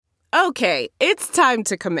Okay, it's time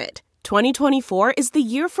to commit. 2024 is the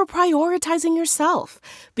year for prioritizing yourself.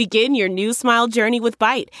 Begin your new smile journey with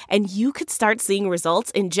Byte, and you could start seeing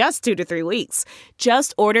results in just 2 to 3 weeks.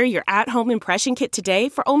 Just order your at-home impression kit today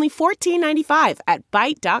for only $14.95 at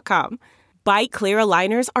Byte.com. Byte Clear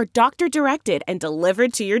aligners are doctor-directed and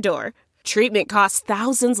delivered to your door. Treatment costs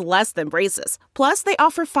thousands less than braces. Plus, they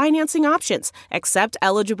offer financing options, accept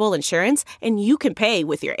eligible insurance, and you can pay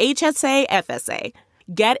with your HSA FSA.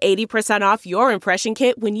 Get 80% off your impression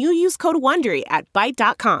kit when you use code WONDERY at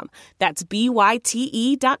Byte.com. That's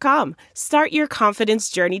BYTE.com. Start your confidence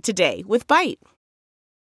journey today with Byte.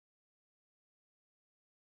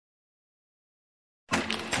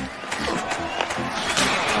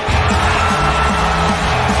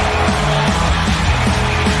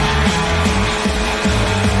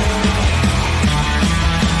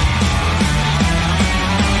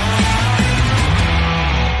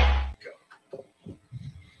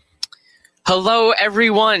 Hello,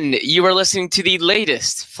 everyone. You are listening to the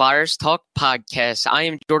latest Flyers Talk podcast. I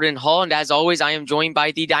am Jordan Hall, and as always, I am joined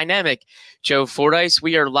by the dynamic Joe Fordyce.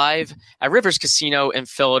 We are live at Rivers Casino in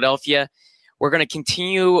Philadelphia. We're going to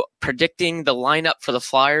continue predicting the lineup for the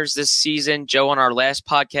Flyers this season. Joe, on our last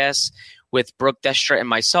podcast with Brooke Destra and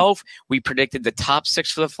myself, we predicted the top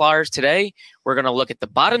 6 for the Flyers. Today, we're going to look at the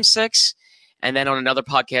bottom 6, and then on another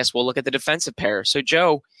podcast, we'll look at the defensive pair. So,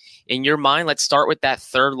 Joe, in your mind, let's start with that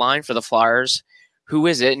third line for the Flyers. Who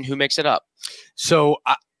is it and who makes it up? So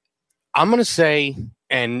I'm going to say,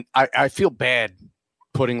 and I feel bad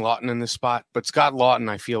putting Laughton in this spot, but Scott Laughton,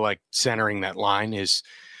 I feel like centering that line is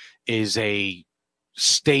a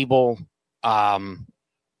stable.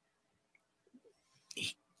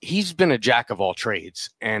 He's been a jack of all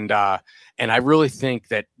trades, and I really think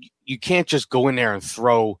that you can't just go in there and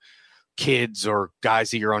throw kids or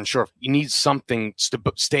guys that you're unsure of. You need something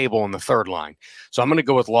stable in the third line. So I'm going to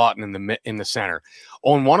go with Laughton in the center.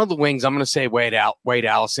 On one of the wings, I'm going to say Wade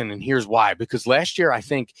Allison, and here's why. Because last year, I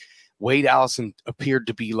think Wade Allison appeared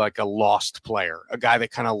to be like a lost player, a guy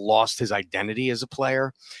that kind of lost his identity as a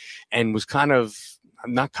player and was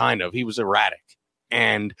he was erratic.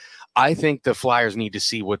 And I think the Flyers need to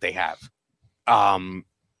see what they have.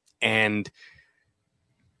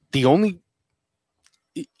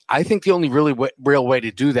 I think the only real way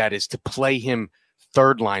to do that is to play him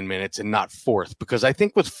third line minutes and not fourth, because I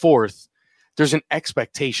think with fourth, there's an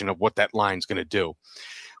expectation of what that line's going to do.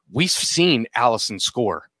 We've seen Allison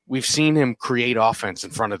score. We've seen him create offense in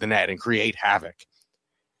front of the net and create havoc.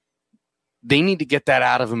 They need to get that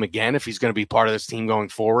out of him again if he's going to be part of this team going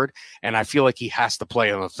forward. And I feel like he has to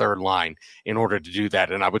play on the third line in order to do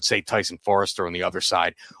that. And I would say Tyson Forrester on the other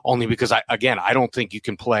side, only because I don't think you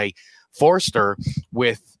can play Forrester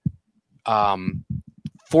with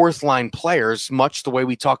fourth line players, much the way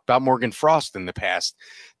we talked about Morgan Frost in the past.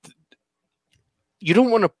 You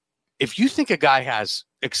don't want to, if you think a guy has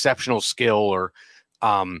exceptional skill or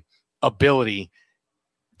ability,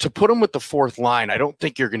 to put him with the fourth line, I don't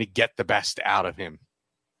think you're going to get the best out of him.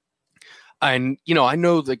 And, I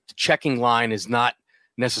know the checking line is not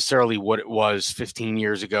necessarily what it was 15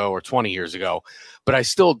 years ago or 20 years ago, but I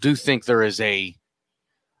still do think there is a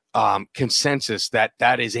consensus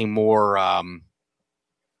that is a more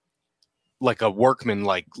like a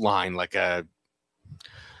workman-like line, like a,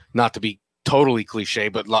 not to be totally cliche,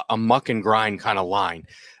 but a muck and grind kind of line.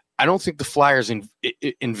 I don't think the Flyers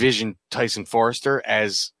envision Tyson Forrester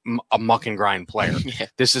as a muck and grind player. Yeah.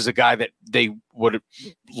 This is a guy that they would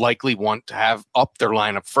likely want to have up their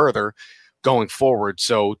lineup further going forward.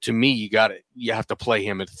 So to me, you have to play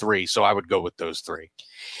him at 3. So I would go with those 3.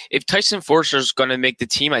 If Tyson Forster is going to make the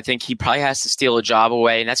team, I think he probably has to steal a job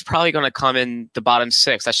away, and that's probably going to come in the bottom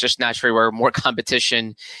 6. That's just naturally where more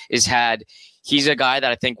competition is had. He's a guy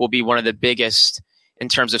that I think will be one of the biggest in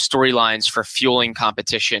terms of storylines for fueling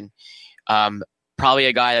competition. Probably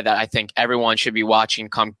a guy that I think everyone should be watching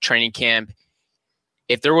come training camp.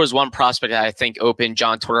 If there was one prospect that I think opened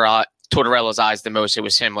John Tortorella's eyes the most, it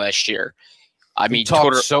was him last year. I mean,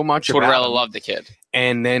 so much Tortorella loved the kid.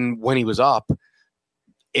 And then when he was up,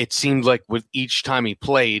 it seemed like with each time he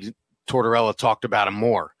played, Tortorella talked about him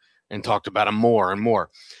more and talked about him more and more.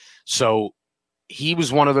 So he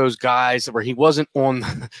was one of those guys where he wasn't on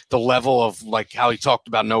the level of like how he talked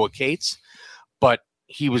about Noah Cates, but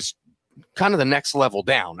he was kind of the next level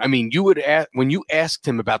down. I mean, when you asked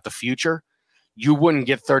him about the future, you wouldn't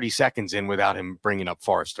get 30 seconds in without him bringing up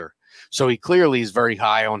Forrester. So he clearly is very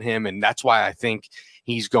high on him, and that's why I think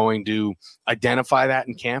he's going to identify that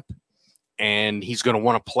in camp, and he's going to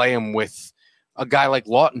want to play him with a guy like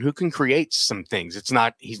Laughton who can create some things.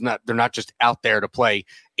 They're not just out there to play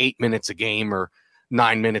 8 minutes a game or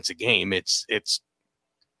 9 minutes a game. It's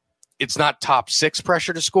it's not top 6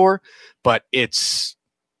 pressure to score, but there's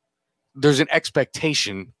an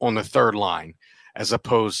expectation on the third line as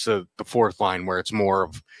opposed to the fourth line where it's more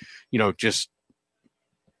of, just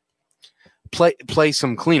play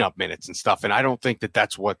some cleanup minutes and stuff. And I don't think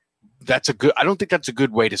that's a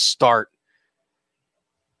good way to start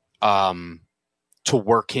to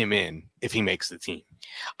work him in if he makes the team.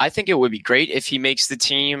 I think it would be great if he makes the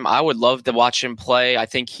team. I would love to watch him play. I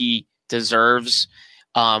think he deserves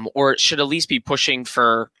or should at least be pushing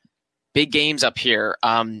for big games up here.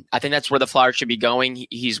 I think that's where the Flyers should be going.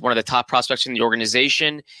 He's one of the top prospects in the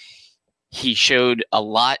organization. He showed a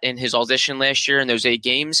lot in his audition last year in those 8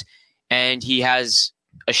 games, and he has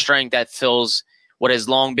a strength that fills what has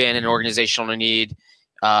long been an organizational need.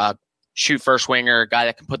 Shoot first winger, guy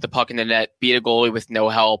that can put the puck in the net, beat a goalie with no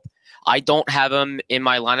help. I don't have him in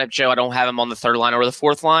my lineup, Joe. I don't have him on the third line or the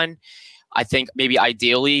fourth line. I think maybe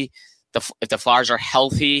ideally, if the Flyers are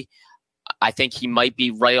healthy, I think he might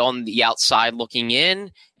be right on the outside looking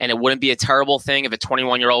in, and it wouldn't be a terrible thing if a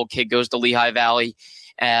 21-year-old kid goes to Lehigh Valley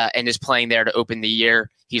and is playing there to open the year.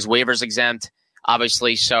 He's waivers exempt,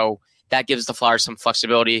 obviously, so that gives the Flyers some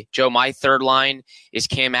flexibility. Joe, my third line is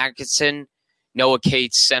Cam Atkinson, Noah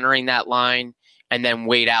Cates centering that line, and then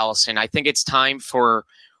Wade Allison. I think it's time for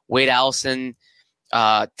Wade Allison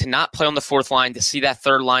to not play on the fourth line, to see that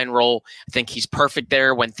third line role. I think he's perfect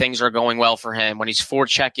there when things are going well for him. When he's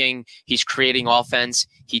forechecking, he's creating offense.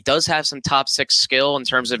 He does have some top 6 skill in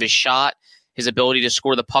terms of his shot, his ability to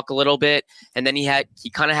score the puck a little bit, and then he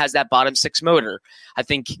kind of has that bottom 6 motor. I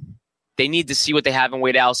think they need to see what they have in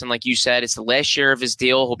Wade Allison. Like you said, it's the last year of his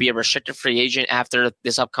deal. He'll be a restricted free agent after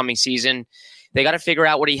this upcoming season. They got to figure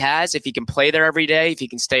out what he has, if he can play there every day, if he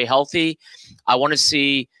can stay healthy. I want to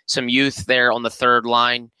see some youth there on the third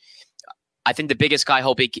line. I think the biggest guy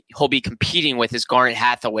he'll be competing with is Garnet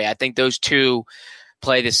Hathaway. I think those two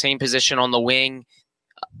play the same position on the wing.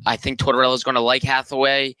 I think Tortorella is going to like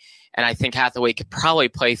Hathaway, and I think Hathaway could probably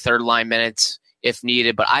play third line minutes if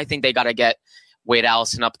needed. But I think they got to get Wade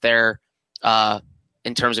Allison up there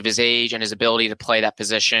in terms of his age and his ability to play that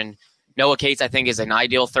position. Noah Cates, I think, is an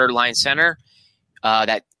ideal third line center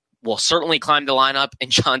that will certainly climb the lineup in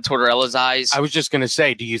John Tortorella's eyes. I was just going to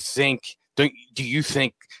say, do you think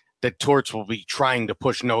that Torts will be trying to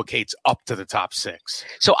push Noah Cates up to the top 6?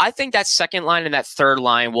 So I think that second line and that third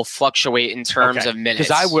line will fluctuate in terms of minutes.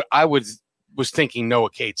 Because I was thinking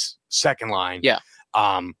Noah Cates second line. Yeah.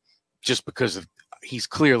 Just because he's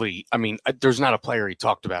clearly, there's not a player he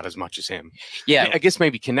talked about as much as him. Yeah. I guess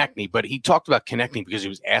maybe Konechny, but he talked about Konechny because he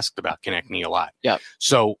was asked about Konechny a lot. Yeah.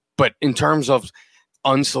 So, but in terms of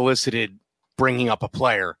unsolicited bringing up a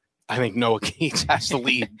player, I think Noah Cates has to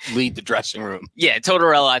lead the dressing room. Yeah,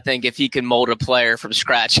 Tortorella, I think if he can mold a player from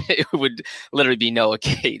scratch, it would literally be Noah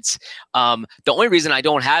Cates. The only reason I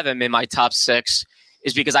don't have him in my top 6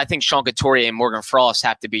 is because I think Sean Couturier and Morgan Frost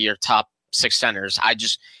have to be your top 6 centers.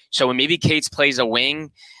 So when maybe Cates plays a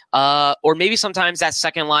wing, or maybe sometimes that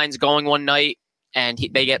second line's going one night and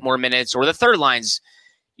they get more minutes, or the third line's.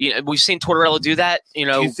 We've seen Tortorella do that. Do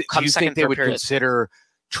you think they would consider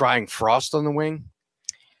trying Frost on the wing?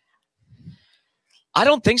 I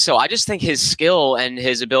don't think so. I just think his skill and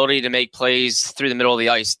his ability to make plays through the middle of the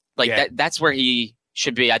ice, that's where he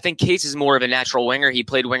should be. I think Cates is more of a natural winger. He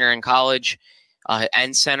played winger in college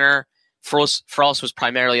and center. Frost was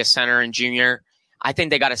primarily a center in junior. I think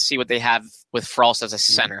they got to see what they have with Frost as a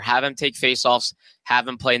center. Have him take faceoffs, have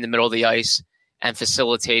him play in the middle of the ice and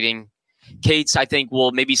facilitating. Cates, I think,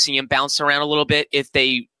 will maybe see him bounce around a little bit if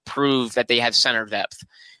they prove that they have center depth.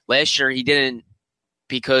 Last year, he didn't,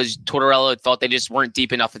 because Tortorella thought they just weren't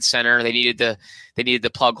deep enough at center. They needed to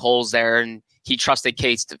plug holes there, and he trusted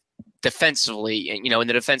Cates defensively, in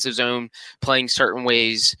the defensive zone, playing certain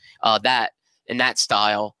ways in that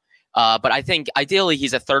style. But I think ideally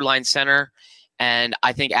he's a third line center, and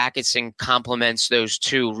I think Atkinson complements those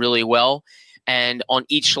two really well. And on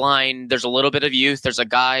each line, there's a little bit of youth. There's a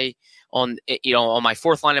guy on my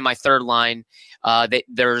fourth line and my third line.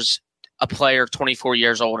 There's a player 24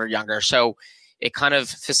 years old or younger. So it kind of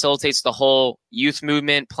facilitates the whole youth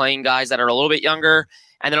movement, playing guys that are a little bit younger,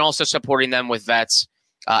 and then also supporting them with vets.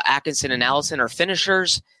 Atkinson and Allison are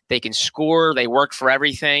finishers. They can score. They work for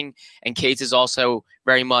everything. And Cates is also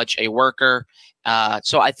very much a worker.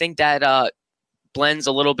 So I think that blends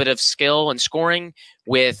a little bit of skill and scoring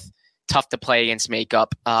with tough to play against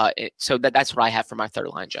makeup. So that's what I have for my third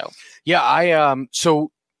line, Joe. Yeah,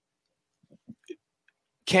 so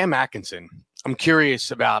Cam Atkinson, I'm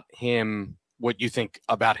curious about him, what you think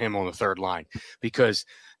about him on the third line, because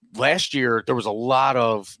last year there was a lot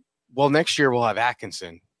of, next year we'll have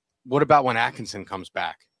Atkinson. What about when Atkinson comes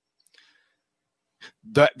back?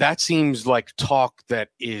 That seems like talk that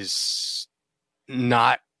is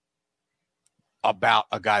not about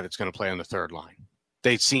a guy that's going to play on the third line.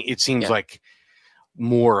 It seems like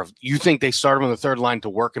more of, you think they start him on the third line to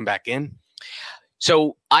work him back in?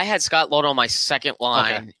 So I had Scott Laughton on my second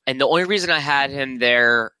line, and the only reason I had him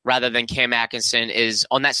there rather than Cam Atkinson is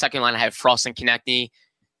on that second line I have Frost and Konecny,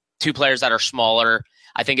 two players that are smaller.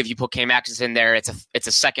 I think if you put Cam Atkinson there, it's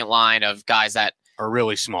a second line of guys that are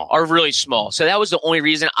really small. So that was the only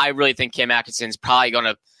reason. I really think Cam Atkinson's probably going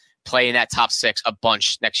to play in that top six a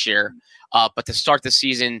bunch next year. But to start the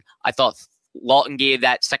season, I thought Laughton gave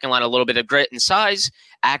that second line a little bit of grit and size.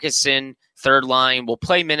 Atkinson, third line, will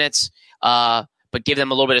play minutes, but give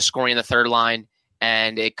them a little bit of scoring in the third line,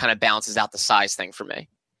 and it kind of balances out the size thing for me.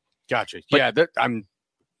 Gotcha. That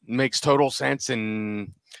makes total sense.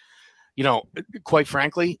 And, quite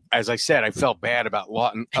frankly, as I said, I felt bad about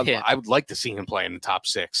Laughton. I would like to see him play in the top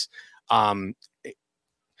six. Laughton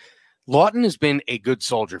has been a good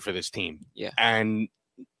soldier for this team. Yeah. And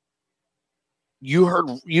you've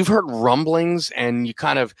heard rumblings, and you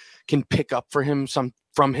kind of can pick up from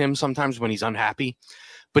him sometimes when he's unhappy,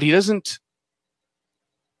 but he doesn't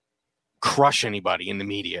crush anybody in the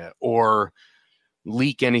media or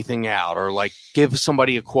leak anything out or like give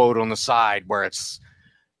somebody a quote on the side where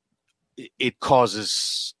it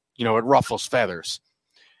causes, it ruffles feathers.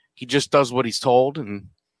 He just does what he's told, and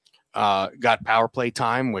got power play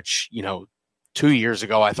time, which, 2 years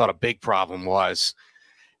ago, I thought a big problem was,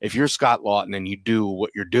 if you're Scott Laughton and you do what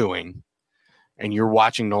you're doing and you're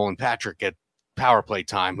watching Nolan Patrick get power play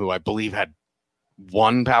time, who I believe had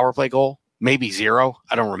 1 power play goal, maybe 0.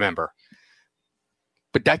 I don't remember.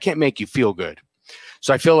 But that can't make you feel good.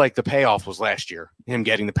 So I feel like the payoff was last year, him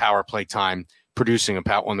getting the power play time, producing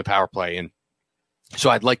on the power play. And so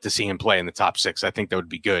I'd like to see him play in the top six. I think that would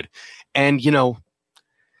be good. And,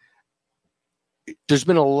 there's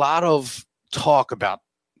been a lot of talk about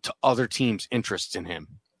other teams' interests in him.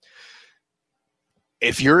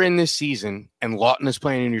 If you're in this season and Laughton is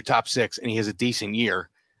playing in your top six and he has a decent year,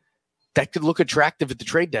 that could look attractive at the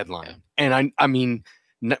trade deadline. Yeah. And I mean,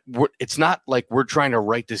 it's not like we're trying to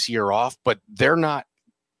write this year off, but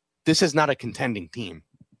this is not a contending team.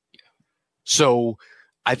 Yeah. So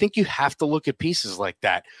I think you have to look at pieces like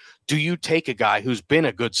that. Do you take a guy who's been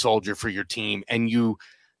a good soldier for your team and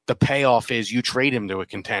the payoff is you trade him to a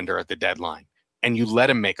contender at the deadline and you let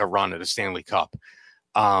him make a run at a Stanley Cup?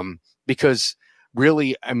 Because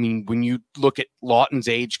really, I mean, when you look at Laughton's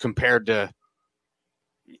age compared to,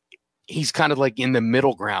 he's kind of like in the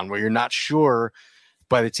middle ground where you're not sure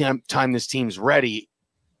by the time this team's ready,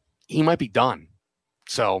 he might be done.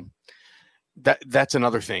 So that's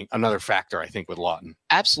another factor, I think, with Laughton.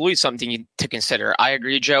 Absolutely something to consider. I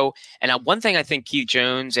agree, Joe. And one thing I think Keith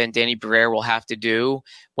Jones and Danny Briere will have to do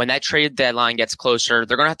when that trade deadline gets closer,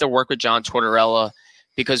 they're going to have to work with John Tortorella,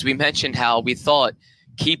 because we mentioned how we thought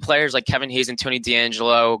key players like Kevin Hayes and Tony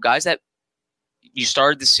DeAngelo, guys that you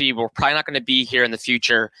started to see were probably not going to be here in the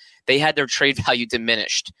future, they had their trade value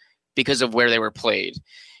diminished because of where they were played.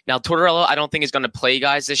 Now, Tortorella, I don't think is going to play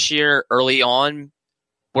guys this year early on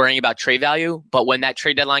worrying about trade value, but when that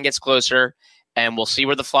trade deadline gets closer, and we'll see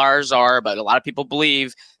where the Flyers are, but a lot of people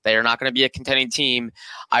believe they are not going to be a contending team,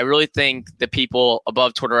 I really think the people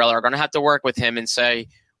above Tortorella are going to have to work with him and say,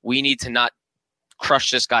 we need to not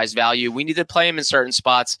crush this guy's value. We need to play him in certain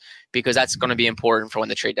spots because that's going to be important for when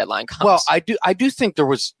the trade deadline comes. Well, I do think there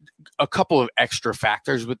was a couple of extra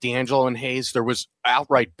factors with DeAngelo and Hayes. There was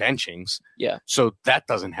outright benchings. Yeah. So that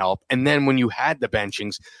doesn't help. And then when you had the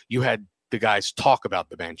benchings, you had the guys talk about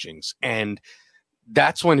the benchings. And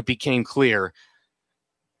that's when it became clear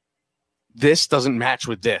this doesn't match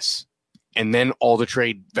with this. And then all the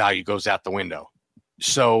trade value goes out the window.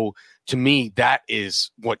 So to me, that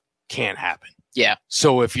is what can't happen. Yeah.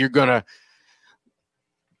 So if a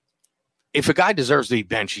guy deserves to be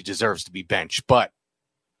benched, he deserves to be benched. But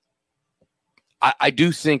I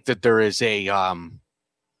do think that there is they've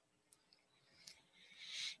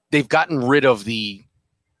gotten rid of the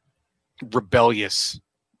rebellious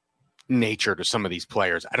nature to some of these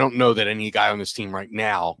players. I don't know that any guy on this team right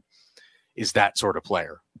now is that sort of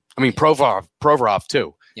player. I mean, Provorov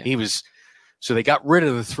too. Yeah. So they got rid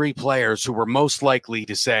of the 3 players who were most likely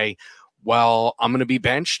to say, well, I'm going to be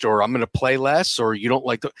benched, or I'm going to play less, or you don't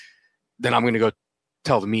like then I'm going to go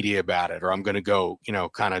tell the media about it, or I'm going to go,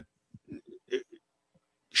 kind of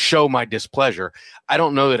show my displeasure. I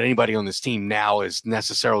don't know that anybody on this team now is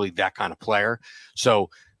necessarily that kind of player.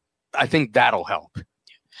 So I think that'll help.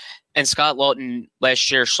 And Scott Laughton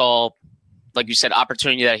last year saw, like you said,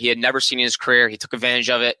 opportunity that he had never seen in his career. He took advantage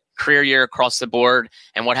of it. career year across the board.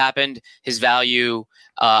 And what happened? His value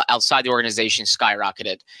outside the organization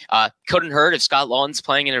skyrocketed. Couldn't hurt if Scott Lawton's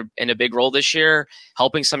playing in a big role this year,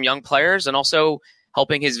 helping some young players and also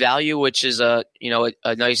helping his value, which is a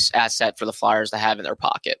nice asset for the Flyers to have in their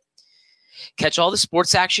pocket. Catch all the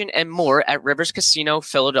sports action and more at Rivers Casino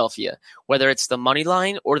Philadelphia. Whether it's the money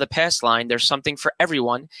line or the pass line, there's something for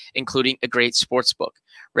everyone, including a great sports book.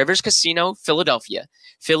 Rivers Casino Philadelphia.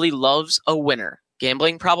 Philly loves a winner.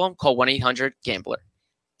 Gambling problem? Call 1-800-GAMBLER.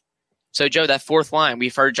 So, Joe, that fourth line,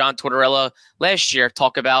 we've heard John Tortorella last year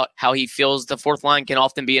talk about how he feels the fourth line can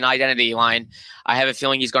often be an identity line. I have a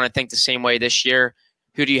feeling he's going to think the same way this year.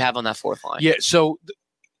 Who do you have on that fourth line? Yeah, so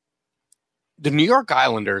the New York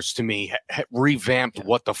Islanders, to me, revamped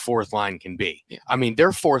what the fourth line can be. Yeah. I mean,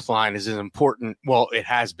 their fourth line is as important. Well, it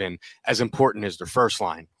has been as important as their first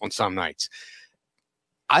line on some nights.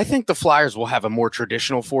 I think the Flyers will have a more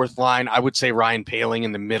traditional fourth line. I would say Ryan Poehling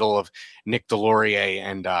in the middle of Nick Delorier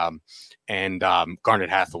and Garnet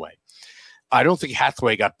Hathaway. I don't think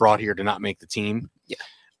Hathaway got brought here to not make the team. Yeah.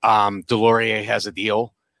 Delorier has a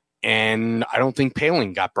deal, and I don't think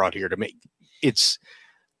Poehling got brought here to make. It's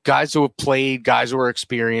guys who have played, guys who are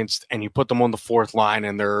experienced, and you put them on the fourth line,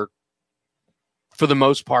 and they're, for the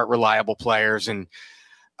most part, reliable players. And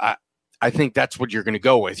I think that's what you're going to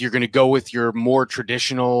go with. You're going to go with your more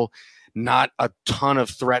traditional, not a ton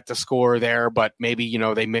of threat to score there, but maybe,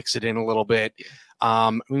 they mix it in a little bit.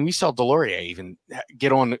 I mean, we saw Delorier even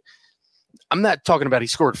get on. I'm not talking about he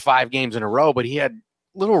scored 5 games in a row, but he had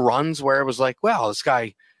little runs where it was like, well, this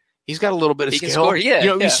guy, he's got a little bit of skill. Score,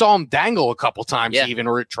 You saw him dangle a couple times even,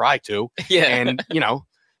 or try to. Yeah. And,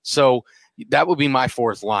 so that would be my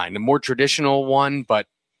fourth line, the more traditional one, but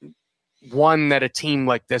one that a team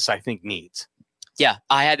like this, I think, needs. Yeah,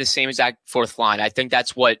 I had the same exact fourth line. I think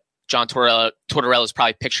that's what John Tortorella is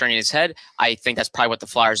probably picturing in his head. I think that's probably what the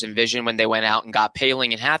Flyers envisioned when they went out and got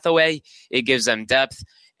Poehling and Hathaway. It gives them depth.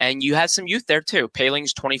 And you had some youth there, too.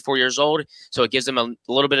 Poehling's 24 years old, so it gives them a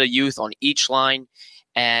little bit of youth on each line.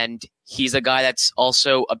 And he's a guy that's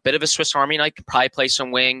also a bit of a Swiss Army knife, could probably play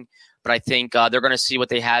some wing. But I think they're going to see what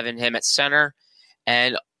they have in him at center.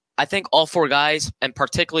 And I think all 4 guys, and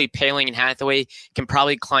particularly Poehling and Hathaway, can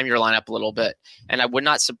probably climb your lineup a little bit. And I would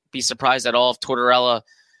not be surprised at all if Tortorella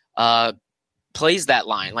plays that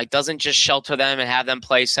line, like doesn't just shelter them and have them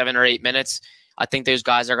play 7 or 8 minutes. I think those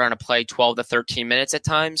guys are going to play 12 to 13 minutes at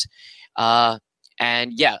times. And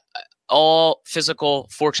yeah, all physical,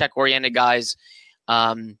 forecheck-oriented guys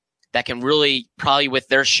that can really, probably with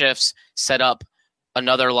their shifts, set up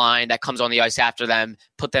another line that comes on the ice after them,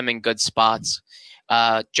 put them in good spots.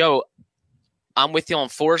 Joe, I'm with you on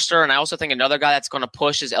Forster, and I also think another guy that's going to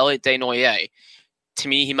push is Elliot Desnoyers. To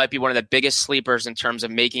me, he might be one of the biggest sleepers in terms of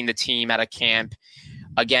making the team out of camp.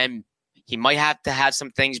 Again, he might have to have some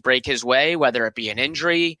things break his way, whether it be an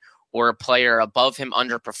injury or a player above him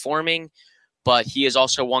underperforming. But he is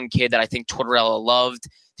also one kid that I think Tortorella loved.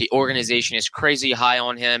 The organization is crazy high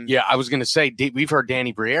on him. Yeah, I was going to say, we've heard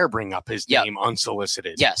Danny Briere bring up his name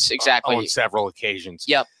unsolicited. Yes, exactly. On several occasions.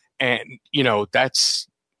 Yep. And, that's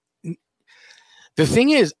the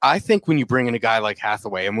thing is, I think when you bring in a guy like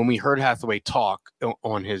Hathaway, and when we heard Hathaway talk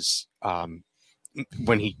on his,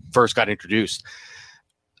 when he first got introduced,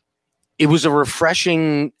 it was a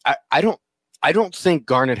refreshing, I don't think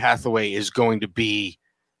Garnet Hathaway is going to be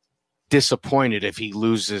disappointed if he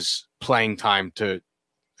loses playing time to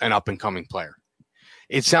an up and coming player.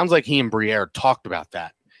 It sounds like he and Briere talked about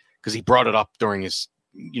that because he brought it up during his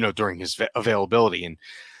availability. And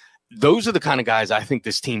those are the kind of guys I think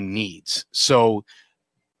this team needs. So,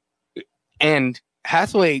 and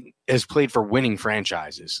Hathaway has played for winning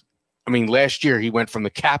franchises. I mean, last year he went from the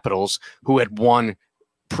Capitals, who had won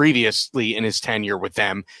previously in his tenure with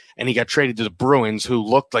them, and he got traded to the Bruins, who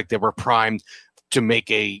looked like they were primed to make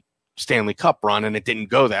a Stanley Cup run, and it didn't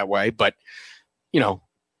go that way. But,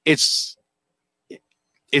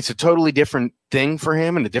 it's a totally different thing for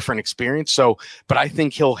him and a different experience. So, but I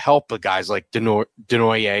think he'll help the guys like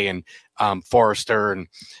Desnoyers and Forster and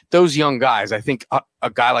those young guys. I think a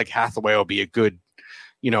guy like Hathaway will be a good,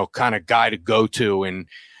 kind of guy to go to and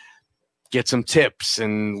get some tips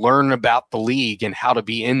and learn about the league and how to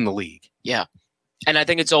be in the league. Yeah. And I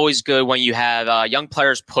think it's always good when you have young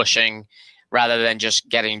players pushing rather than just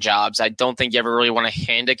getting jobs. I don't think you ever really want to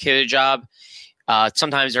hand a kid a job.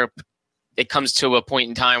 Sometimes it comes to a point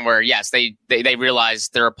in time where, yes, they realize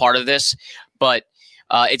they're a part of this, but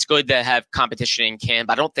it's good to have competition in camp.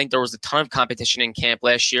 I don't think there was a ton of competition in camp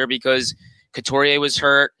last year because Couturier was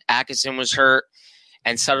hurt, Atkinson was hurt,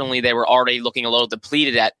 and suddenly they were already looking a little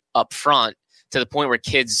depleted up front to the point where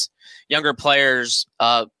younger players,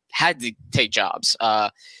 had to take jobs.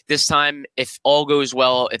 This time, if all goes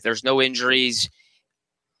well, if there's no injuries,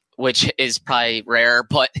 which is probably rare,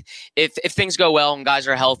 but if things go well and guys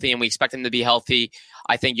are healthy and we expect them to be healthy,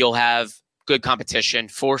 I think you'll have good competition.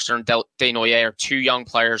 Forster and Desnoyers are two young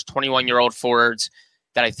players, 21-year-old forwards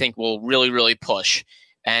that I think will really, really push.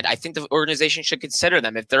 And I think the organization should consider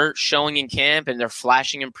them. If they're showing in camp and they're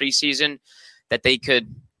flashing in preseason that they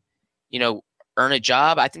could, earn a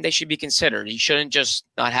job, I think they should be considered. You shouldn't just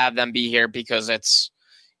not have them be here because it's,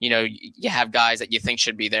 you have guys that you think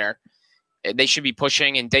should be there. They should be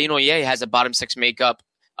pushing. And Desnoyers has a bottom six makeup,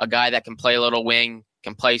 a guy that can play a little wing,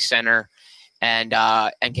 can play center, and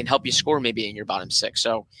can help you score maybe in your bottom six.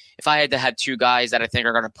 So if I had to have two guys that I think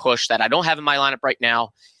are going to push that I don't have in my lineup right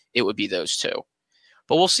now, it would be those two.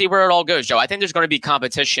 But we'll see where it all goes, Joe. I think there's going to be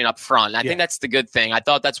competition up front. I think that's the good thing. I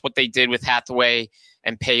thought that's what they did with Hathaway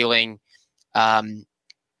and Poehling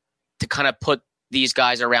to kind of put these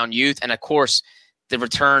guys around youth. And, of course, the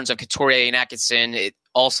returns of Couturier and Atkinson,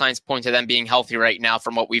 all signs point to them being healthy right now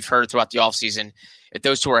from what we've heard throughout the offseason. If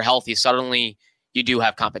those two are healthy, suddenly you do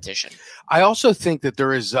have competition. I also think that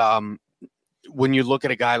there is, when you look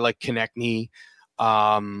at a guy like Konechny,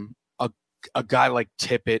 a guy like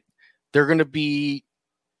Tippett, they're going to be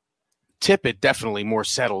Tippett definitely more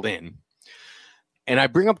settled in. And I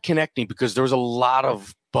bring up Konechny because there was a lot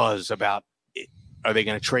of buzz about, are they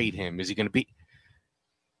going to trade him? Is he going to be?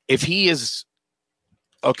 If he is,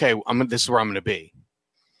 okay, this is where I'm going to be.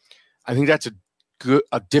 I think that's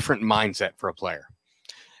a different mindset for a player.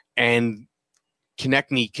 And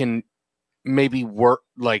Konechny can maybe work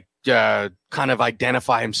kind of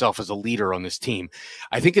identify himself as a leader on this team.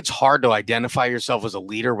 I think it's hard to identify yourself as a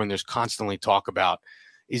leader when there's constantly talk about,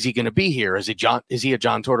 is he going to be here? Is he a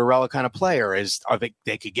John Tortorella kind of player?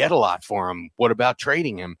 They could get a lot for him. What about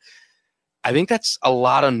trading him? I think that's a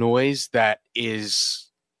lot of noise that is,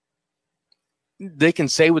 they can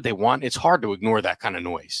say what they want. It's hard to ignore that kind of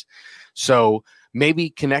noise. So maybe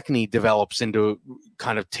Konechny develops into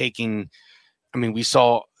kind of taking, we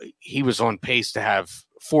saw he was on pace to have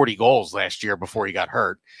 40 goals last year before he got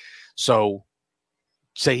hurt. So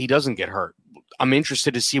say he doesn't get hurt. I'm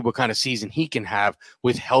interested to see what kind of season he can have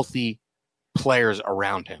with healthy players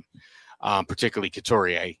around him, particularly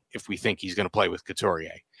Couturier, if we think he's going to play with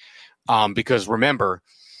Couturier. Because remember,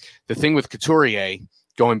 the thing with Couturier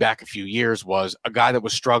going back a few years was a guy that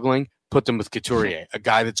was struggling, put them with Couturier. A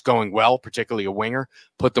guy that's going well, particularly a winger,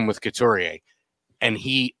 put them with Couturier. And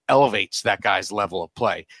he elevates that guy's level of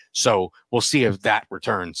play. So we'll see if that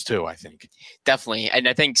returns too, I think. Definitely. And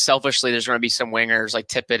I think selfishly there's going to be some wingers like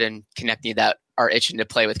Tippett and Konechny that are itching to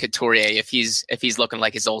play with Couturier if he's looking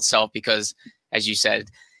like his old self, because as you said,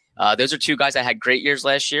 those are two guys that had great years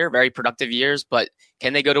last year, very productive years, but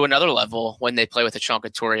can they go to another level when they play with a Sean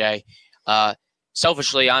Couturier?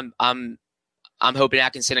 Selfishly, I'm hoping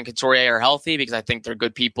Atkinson and Couturier are healthy because I think they're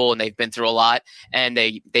good people and they've been through a lot, and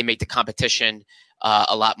they make the competition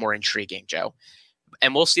a lot more intriguing, Joe.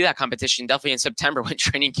 And we'll see that competition definitely in September when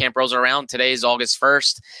training camp rolls around. Today is August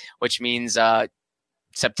 1st, which means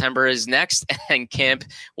September is next, and camp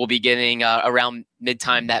will be beginning around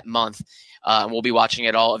mid-time that month. And we'll be watching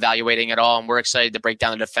it all, evaluating it all, and we're excited to break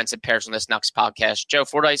down the defensive pairs on this next podcast. Joe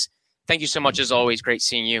Fordyce, thank you so much as always. Great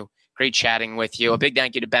seeing you. Great chatting with you. A big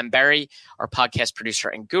thank you to Ben Berry, our podcast producer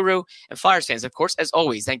and guru, and Flyers fans, of course, as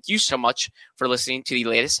always. Thank you so much for listening to the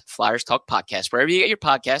latest Flyers Talk podcast. Wherever you get your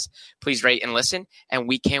podcast, please rate and listen, and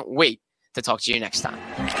we can't wait to talk to you next time.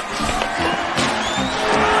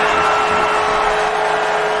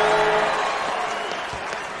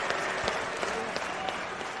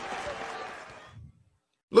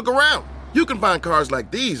 Look around. You can find cars like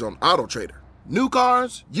these on AutoTrader. New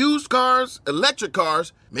cars, used cars, electric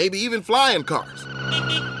cars, maybe even flying cars.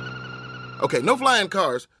 Okay, no flying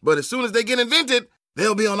cars, but as soon as they get invented,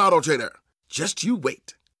 they'll be on AutoTrader. Just you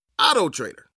wait. AutoTrader.